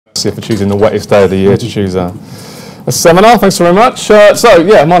dyslexia for choosing the wettest day of the year to choose a seminar. Thanks very much. So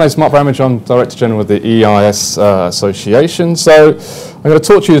yeah, my name's Mark Brownridge. I'm Director General of the EISA Association. So I'm going to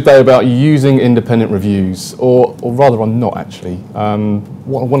talk to you today about using independent reviews, or rather I'm not actually.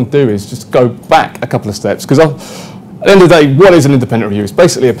 What I want to do is just go back a couple of steps, because at the end of the day, what is an independent review? It's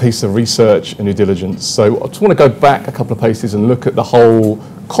basically a piece of research and due diligence. So I just want to go back a couple of paces and look at the whole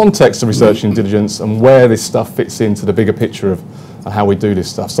context of research and due diligence and where this stuff fits into the bigger picture of how we do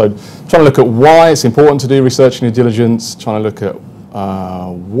this stuff. So trying to look at why it's important to do research and due diligence, trying to look at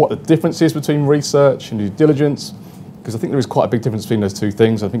what the difference is between research and due diligence, because I think there is quite a big difference between those two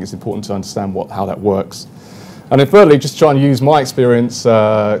things. I think it's important to understand how that works. And then thirdly, just trying to use my experience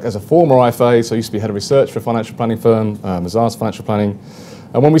as a former IFA, so I used to be head of research for a financial planning firm, Mazars Financial Planning.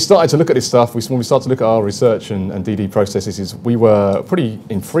 And when we started to look at this stuff, when we started to look at our research and DD processes, we were pretty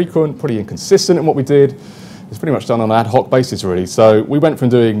infrequent, pretty inconsistent in what we did. It's pretty much done on an ad hoc basis, really. So we went from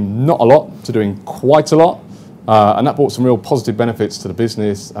doing not a lot to doing quite a lot, and that brought some real positive benefits to the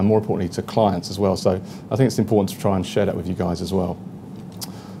business and, more importantly, to clients as well. So I think it's important to try and share that with you guys as well.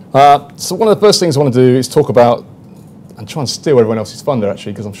 So one of the first things I want to do is talk about, and try and steal everyone else's thunder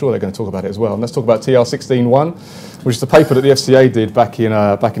actually, because I'm sure they're going to talk about it as well. And let's talk about TR 16.1, which is the paper that the FCA did back in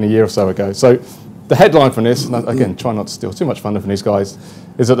a year or so ago. So the headline from this, and again, try not to steal too much thunder from these guys,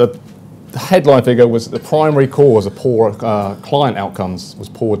 is that the headline figure was that the primary cause of poor client outcomes was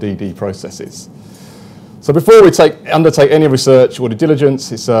poor DD processes. So before we undertake any research or due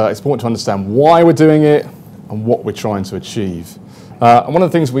diligence, it's important to understand why we're doing it and what we're trying to achieve. And one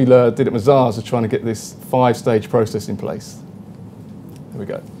of the things we did at Mazars was trying to get this 5-stage process in place. There we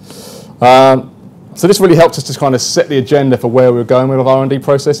go. So this really helped us to kind of set the agenda for where we were going with our R&D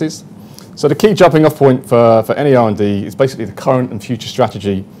processes. So the key jumping off point for any R&D is basically the current and future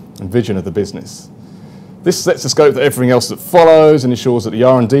strategy and vision of the business. This sets the scope for everything else that follows and ensures that the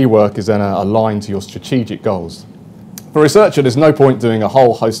R&D work is then aligned to your strategic goals. For a researcher, there's no point doing a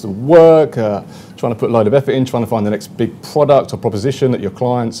whole host of work, trying to put a load of effort in, trying to find the next big product or proposition that your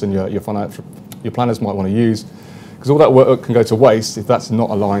clients and your planners might want to use, because all that work can go to waste if that's not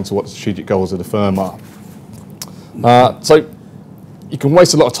aligned to what the strategic goals of the firm are. So you can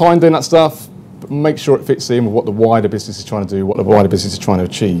waste a lot of time doing that stuff, but make sure it fits in with what the wider business is trying to do, what the wider business is trying to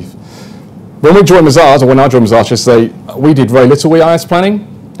achieve. When we joined Mazars, or when I joined Mazars, I should say, we did very little EIS planning.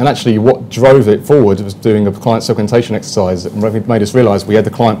 And actually what drove it forward was doing a client segmentation exercise that made us realise we had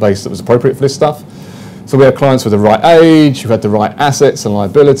the client base that was appropriate for this stuff. So we had clients with the right age, who had the right assets and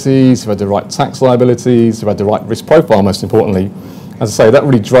liabilities, who had the right tax liabilities, who had the right risk profile, most importantly. As I say, that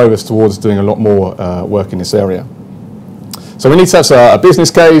really drove us towards doing a lot more work in this area. So we need to have a business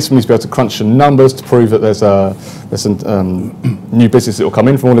case, we need to be able to crunch some numbers to prove that there's some new business that will come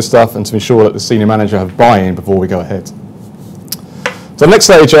in from all this stuff, and to ensure that the senior manager have buy-in before we go ahead. So the next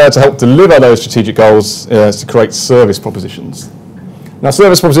stage to help deliver those strategic goals is to create service propositions. Now,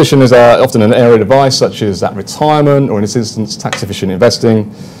 service proposition is often an area of advice, such as at retirement, or in this instance, tax-efficient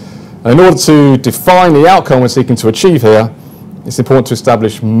investing. And in order to define the outcome we're seeking to achieve here, it's important to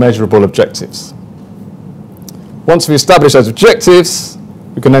establish measurable objectives. Once we establish those objectives,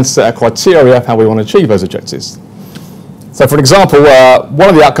 we can then set a criteria of how we want to achieve those objectives. So, for example, one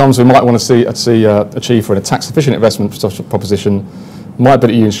of the outcomes we might want to see achieve for a tax-efficient investment proposition might be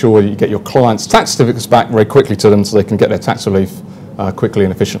that you ensure that you get your clients' tax certificates back very quickly to them so they can get their tax relief quickly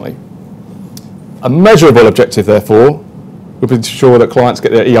and efficiently. A measurable objective, therefore, would be to ensure that clients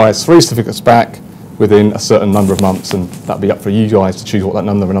get their EIS3 certificates back within a certain number of months, and that'd be up for you guys to choose what that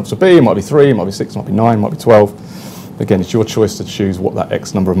number of months would be. It might be 3, it might be 6, it might be 9, it might be 12. Again, it's your choice to choose what that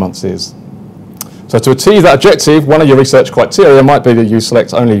X number of months is. So to achieve that objective, one of your research criteria might be that you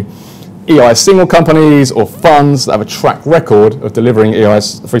select only EIS single companies or funds that have a track record of delivering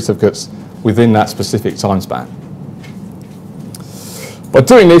EIS3 certificates within that specific time span. By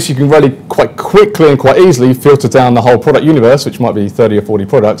doing this, you can really quite quickly and quite easily filter down the whole product universe, which might be 30 or 40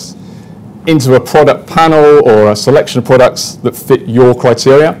 products, into a product panel or a selection of products that fit your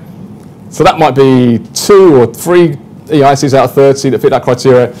criteria. So that might be 2 or 3 EISs out of 30 that fit that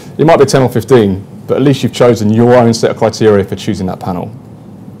criteria. It might be 10 or 15, but at least you've chosen your own set of criteria for choosing that panel.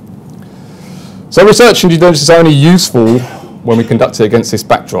 So research and due diligence is only useful when we conduct it against this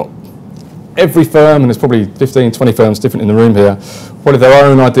backdrop. Every firm, and there's probably 15, 20 firms different in the room here, will have their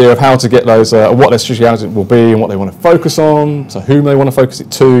own idea of how to get those, what their strategy will be and what they want to focus on, to whom they want to focus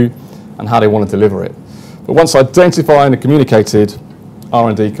it to, and how they want to deliver it. But once identified and communicated,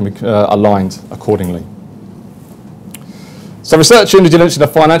 R&D can be aligned accordingly. So research and due diligence in a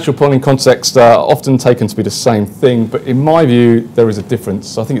financial planning context are often taken to be the same thing, but in my view, there is a difference.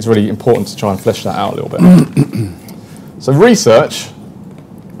 So I think it's really important to try and flesh that out a little bit. So research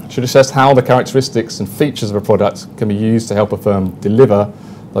should assess how the characteristics and features of a product can be used to help a firm deliver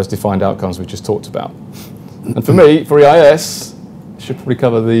those defined outcomes we just talked about. And for me, for EIS, it should probably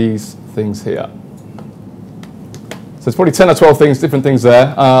cover these things here. So there's probably 10 or 12 things, different things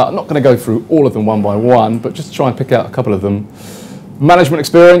there. I'm not going to go through all of them one by one, but just try and pick out a couple of them. Management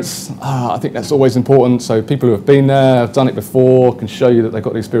experience, I think that's always important. So people who have been there, have done it before, can show you that they've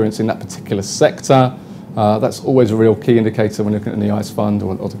got the experience in that particular sector. That's always a real key indicator when looking at an EIS fund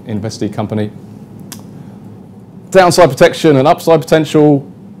or investee company. Downside protection and upside potential,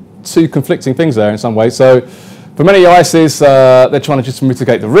 two conflicting things there in some ways. So for many EISs, they're trying to just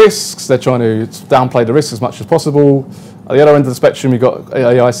mitigate the risks. They're trying to downplay the risks as much as possible. At the other end of the spectrum, you've got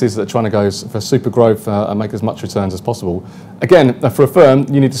EISs that are trying to go for super growth and make as much returns as possible. Again, for a firm,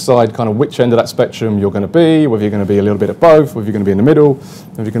 you need to decide kind of which end of that spectrum you're going to be, whether you're going to be a little bit of both, whether you're going to be in the middle,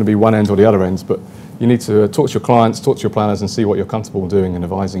 whether you're going to be one end or the other end. But you need to talk to your clients, talk to your planners, and see what you're comfortable doing and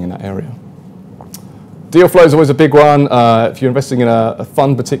advising in that area. Deal flow is always a big one. If you're investing in a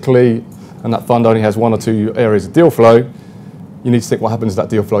fund particularly, and that fund only has one or two areas of deal flow, you need to think what happens if that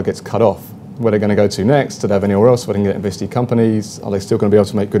deal flow gets cut off. Where they're going to go to next? Do they have anywhere else where they can get investee companies? Are they still going to be able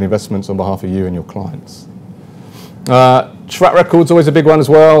to make good investments on behalf of you and your clients? Track record's always a big one as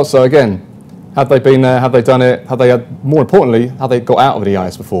well. So again, have they been there? Have they done it? Have they had, more importantly, have they got out of the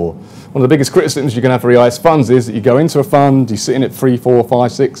EIS before? One of the biggest criticisms you can have for EIS funds is that you go into a fund, you sit in it 3, 4,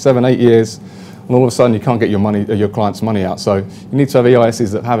 5, 6, 7, 8 years, and all of a sudden you can't get your money, your client's money out. So you need to have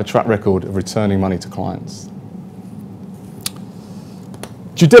EISs that have a track record of returning money to clients.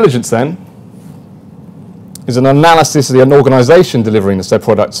 Due diligence then is an analysis of an organisation delivering the said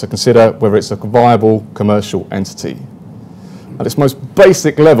product to consider whether it's a viable commercial entity. At its most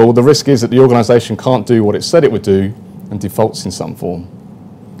basic level, the risk is that the organisation can't do what it said it would do and defaults in some form.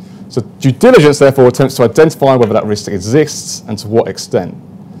 So due diligence, therefore, attempts to identify whether that risk exists and to what extent.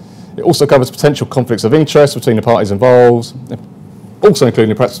 It also covers potential conflicts of interest between the parties involved, also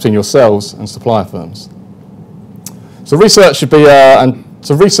including perhaps between yourselves and supplier firms. So research should be,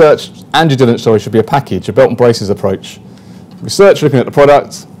 research and due diligence should be a package, a belt and braces approach. Research looking at the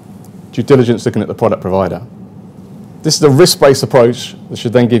product, due diligence looking at the product provider. This is a risk-based approach that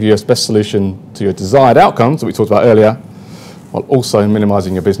should then give you a best solution to your desired outcomes that we talked about earlier, while also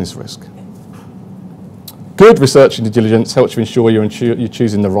minimising your business risk. Good research and due diligence helps you ensure you're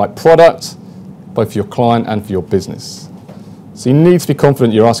choosing the right product, both for your client and for your business. So you need to be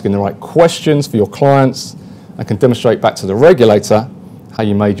confident you're asking the right questions for your clients and can demonstrate back to the regulator how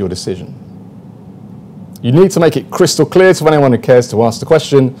you made your decision. You need to make it crystal clear to anyone who cares to ask the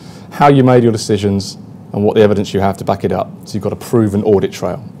question how you made your decisions and what the evidence you have to back it up. So you've got a proven audit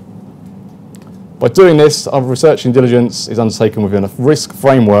trail. By doing this, our research and diligence is undertaken within a risk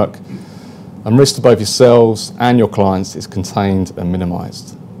framework, and risk to both yourselves and your clients is contained and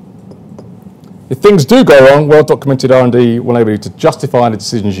minimised. If things do go wrong, well-documented R&D will enable you to justify the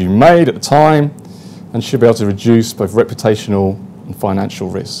decisions you made at the time and should be able to reduce both reputational and financial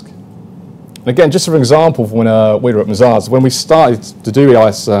risk. And again, just for an example, when we were at Mazars, when we started to do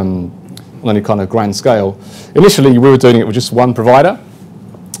EIS on any kind of grand scale, initially we were doing it with just one provider.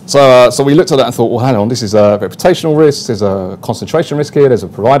 So we looked at that and thought, well, hang on, this is a reputational risk, there's a concentration risk here, there's a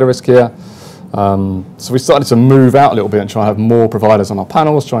provider risk here. So we started to move out a little bit and try and have more providers on our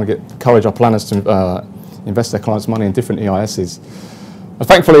panels, trying to encourage our planners to invest their clients' money in different EISs. And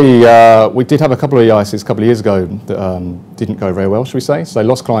thankfully, we did have a couple of EISs a couple of years ago that didn't go very well, should we say. So they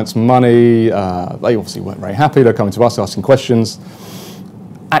lost clients' money, they obviously weren't very happy, they're coming to us asking questions.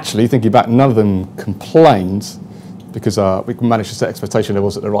 Actually, thinking back, none of them complained because we managed to set expectation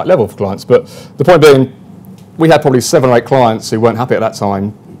levels at the right level for clients. But the point being, we had probably 7 or 8 clients who weren't happy at that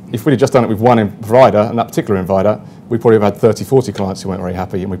time. If we'd have just done it with one provider, and that particular provider, we probably have had 30, 40 clients who weren't very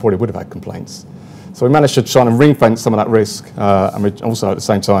happy, and we probably would have had complaints. So we managed to try and ring fence some of that risk, and also at the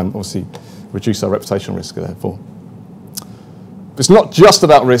same time, obviously, reduce our reputational risk, therefore. But it's not just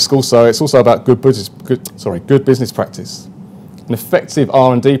about risk also, it's also about good business practice. An effective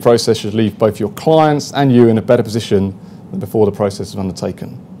R&D process should leave both your clients and you in a better position than before the process is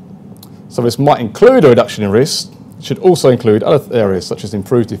undertaken. So this might include a reduction in risk. It should also include other areas such as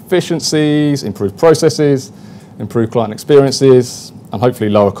improved efficiencies, improved processes, improved client experiences, and hopefully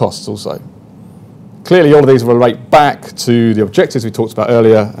lower costs also. Clearly, all of these will relate back to the objectives we talked about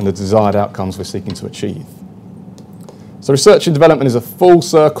earlier and the desired outcomes we're seeking to achieve. So research and development is a full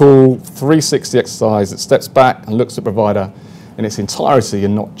circle 360 exercise that steps back and looks at the provider in its entirety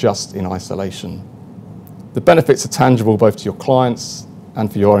and not just in isolation. The benefits are tangible both to your clients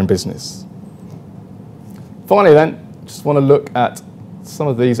and for your own business. Finally then, just want to look at some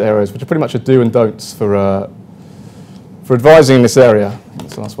of these areas, which are pretty much a do and don'ts for advising in this area.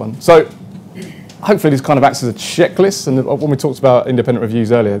 That's the last one. So hopefully this kind of acts as a checklist, and when we talked about independent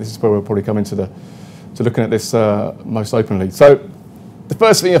reviews earlier, this is where we'll probably come into to looking at this most openly. So the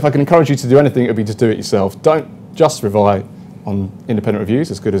first thing, if I can encourage you to do anything, it would be to do it yourself. Don't just rely on independent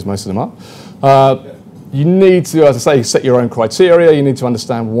reviews, as good as most of them are. You need to, as I say, set your own criteria. You need to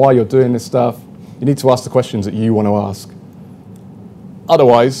understand why you're doing this stuff. You need to ask the questions that you want to ask.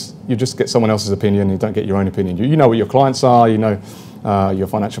 Otherwise, you just get someone else's opinion, you don't get your own opinion. You know what your clients are, you know your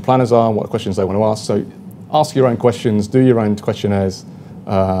financial planners are, and what questions they want to ask. So ask your own questions, do your own questionnaires,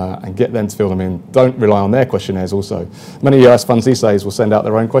 and get them to fill them in. Don't rely on their questionnaires also. Many EIS funds these days will send out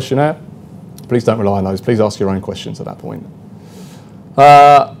their own questionnaire. Please don't rely on those. Please ask your own questions at that point.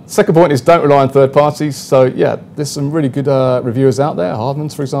 Second point is don't rely on third parties. So yeah, there's some really good reviewers out there.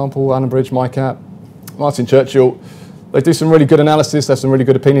 Hardman's, for example, Brownridge, MyCap, Martin Churchill. They do some really good analysis, they have some really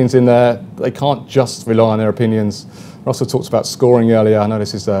good opinions in there. They can't just rely on their opinions. Russell talked about scoring earlier. I know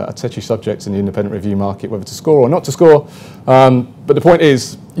this is a touchy subject in the independent review market, whether to score or not to score. But the point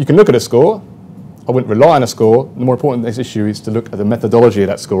is, you can look at a score. I wouldn't rely on a score. The more important this issue is to look at the methodology of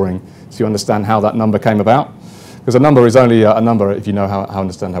that scoring so you understand how that number came about. Because a number is only a number if you know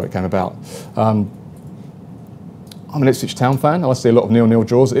understand how it came about. I'm an Ipswich Town fan. I see a lot of 0-0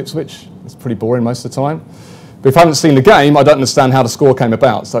 draws at Ipswich. It's pretty boring most of the time. But if I haven't seen the game, I don't understand how the score came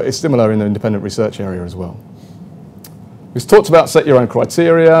about. So it's similar in the independent research area as well. We've talked about set your own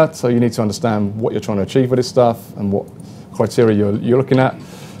criteria. So you need to understand what you're trying to achieve with this stuff and what criteria you're looking at.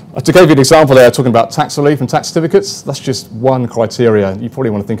 To give you an example there, talking about tax relief and tax certificates, that's just one criteria. You probably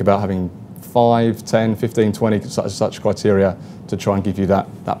want to think about having 5, 10, 15, 20 such criteria to try and give you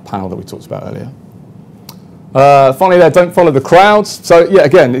that panel that we talked about earlier. Finally there, don't follow the crowds. So yeah,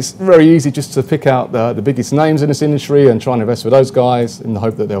 again, it's very easy just to pick out the biggest names in this industry and try and invest with those guys in the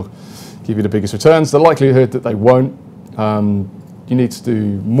hope that they'll give you the biggest returns. The likelihood that they won't, you need to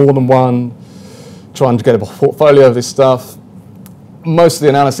do more than one, try and get a portfolio of this stuff. Most of the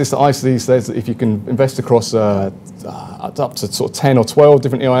analysis that I see says that if you can invest across up to sort of 10 or 12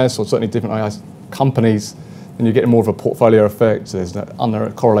 different EIS or certainly different EIS companies, then you're getting more of a portfolio effect. There's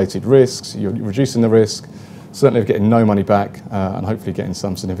uncorrelated risks, you're reducing the risk, certainly getting no money back and hopefully getting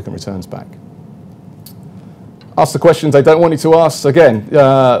some significant returns back. Ask the questions they don't want you to ask. Again,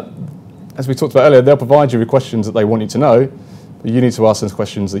 as we talked about earlier, they'll provide you with questions that they want you to know, but you need to ask those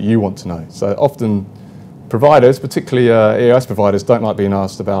questions that you want to know. So often providers, particularly EIS providers, don't like being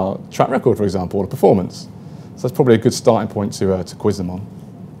asked about track record, for example, or performance. So that's probably a good starting point to quiz them on.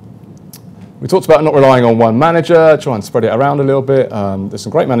 We talked about not relying on one manager, try and spread it around a little bit. There's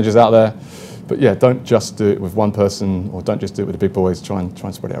some great managers out there, but yeah, don't just do it with one person or don't just do it with the big boys, try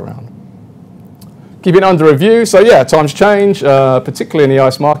and spread it around. Keep it under review. So yeah, times change, particularly in the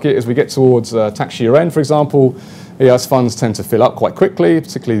EIS market as we get towards tax year end, for example. EIS funds tend to fill up quite quickly,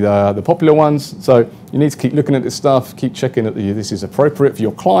 particularly the popular ones. So you need to keep looking at this stuff, keep checking that this is appropriate for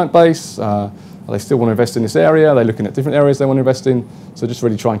your client base. Are they still want to invest in this area? Are they looking at different areas they want to invest in? So just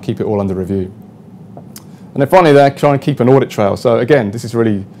really try and keep it all under review. And then finally there, try and keep an audit trail. So again, this is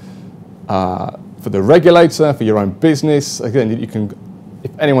really for the regulator, for your own business. Again, you can,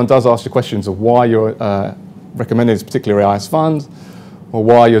 if anyone does ask you questions of why you're recommending this particular EIS fund, or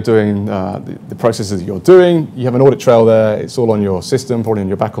why you're doing the processes that you're doing, you have an audit trail there. It's all on your system, probably on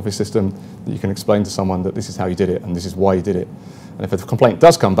your back office system, that you can explain to someone that this is how you did it and this is why you did it. And if a complaint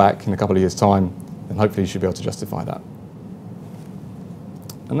does come back in a couple of years' time, then hopefully you should be able to justify that.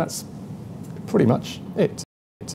 And that's pretty much it.